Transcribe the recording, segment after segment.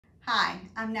Hi,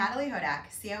 I'm Natalie Hodak,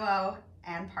 COO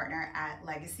and partner at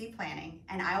Legacy Planning,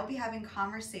 and I will be having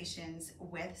conversations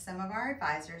with some of our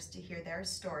advisors to hear their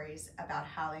stories about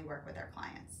how they work with their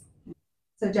clients.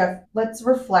 So Jeff, let's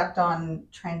reflect on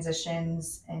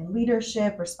transitions in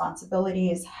leadership,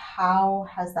 responsibilities. How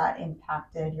has that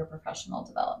impacted your professional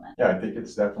development? Yeah, I think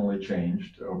it's definitely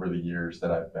changed over the years that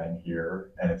I've been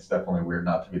here, and it's definitely weird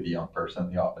not to be the young person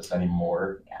in the office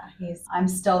anymore. Yeah, I'm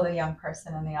still the young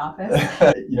person in the office.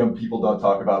 People don't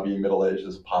talk about being middle-aged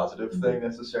as a positive thing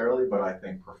necessarily, but I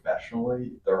think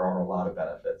professionally there are a lot of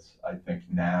benefits. I think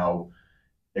now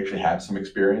you actually have some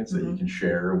experience that you can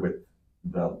share with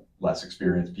the less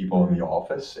experienced people in the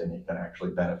office, and you can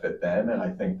actually benefit them. And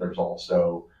I think there's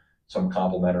also some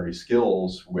complementary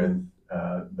skills with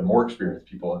the more experienced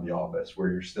people in the office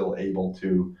where you're still able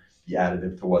to be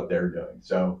additive to what they're doing.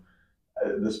 So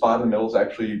the spot in the middle is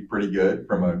actually pretty good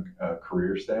from a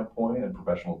career standpoint and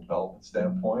professional development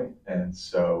standpoint. And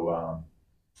so,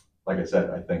 like I said,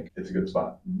 I think it's a good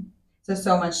spot.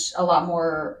 A lot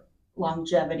more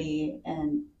longevity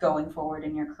and going forward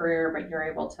in your career, but you're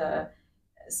able to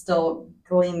still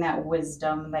glean that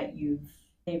wisdom that you've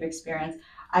experienced.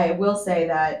 I will say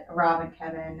that Rob and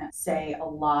Kevin say a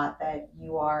lot that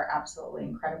you are absolutely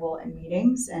incredible in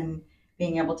meetings and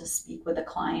being able to speak with the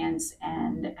clients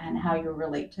and how you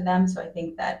relate to them. So I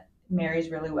think that marries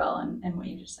really well in what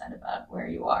you just said about where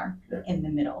you are in the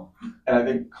middle. And I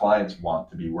think clients want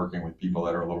to be working with people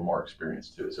that are a little more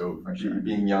experienced too. So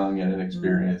being young and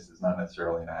inexperienced is not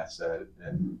necessarily an asset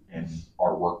in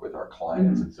our work with our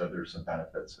clients. And so there's some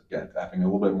benefits, again, to having a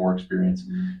little bit more experience,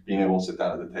 being able to sit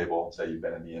down at the table and say you've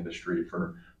been in the industry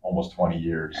for almost 20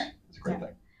 years is a great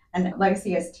thing. And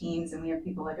Legacy has teams, and we have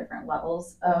people at different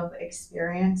levels of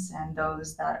experience, and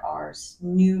those that are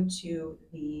new to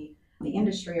the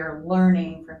industry are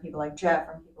learning from people like Jeff,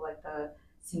 from people like the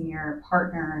senior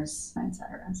partners,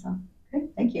 etc. So,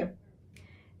 great, thank you.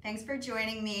 Thanks for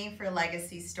joining me for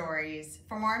Legacy Stories.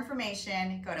 For more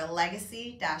information, go to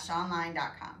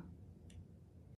legacy-online.com.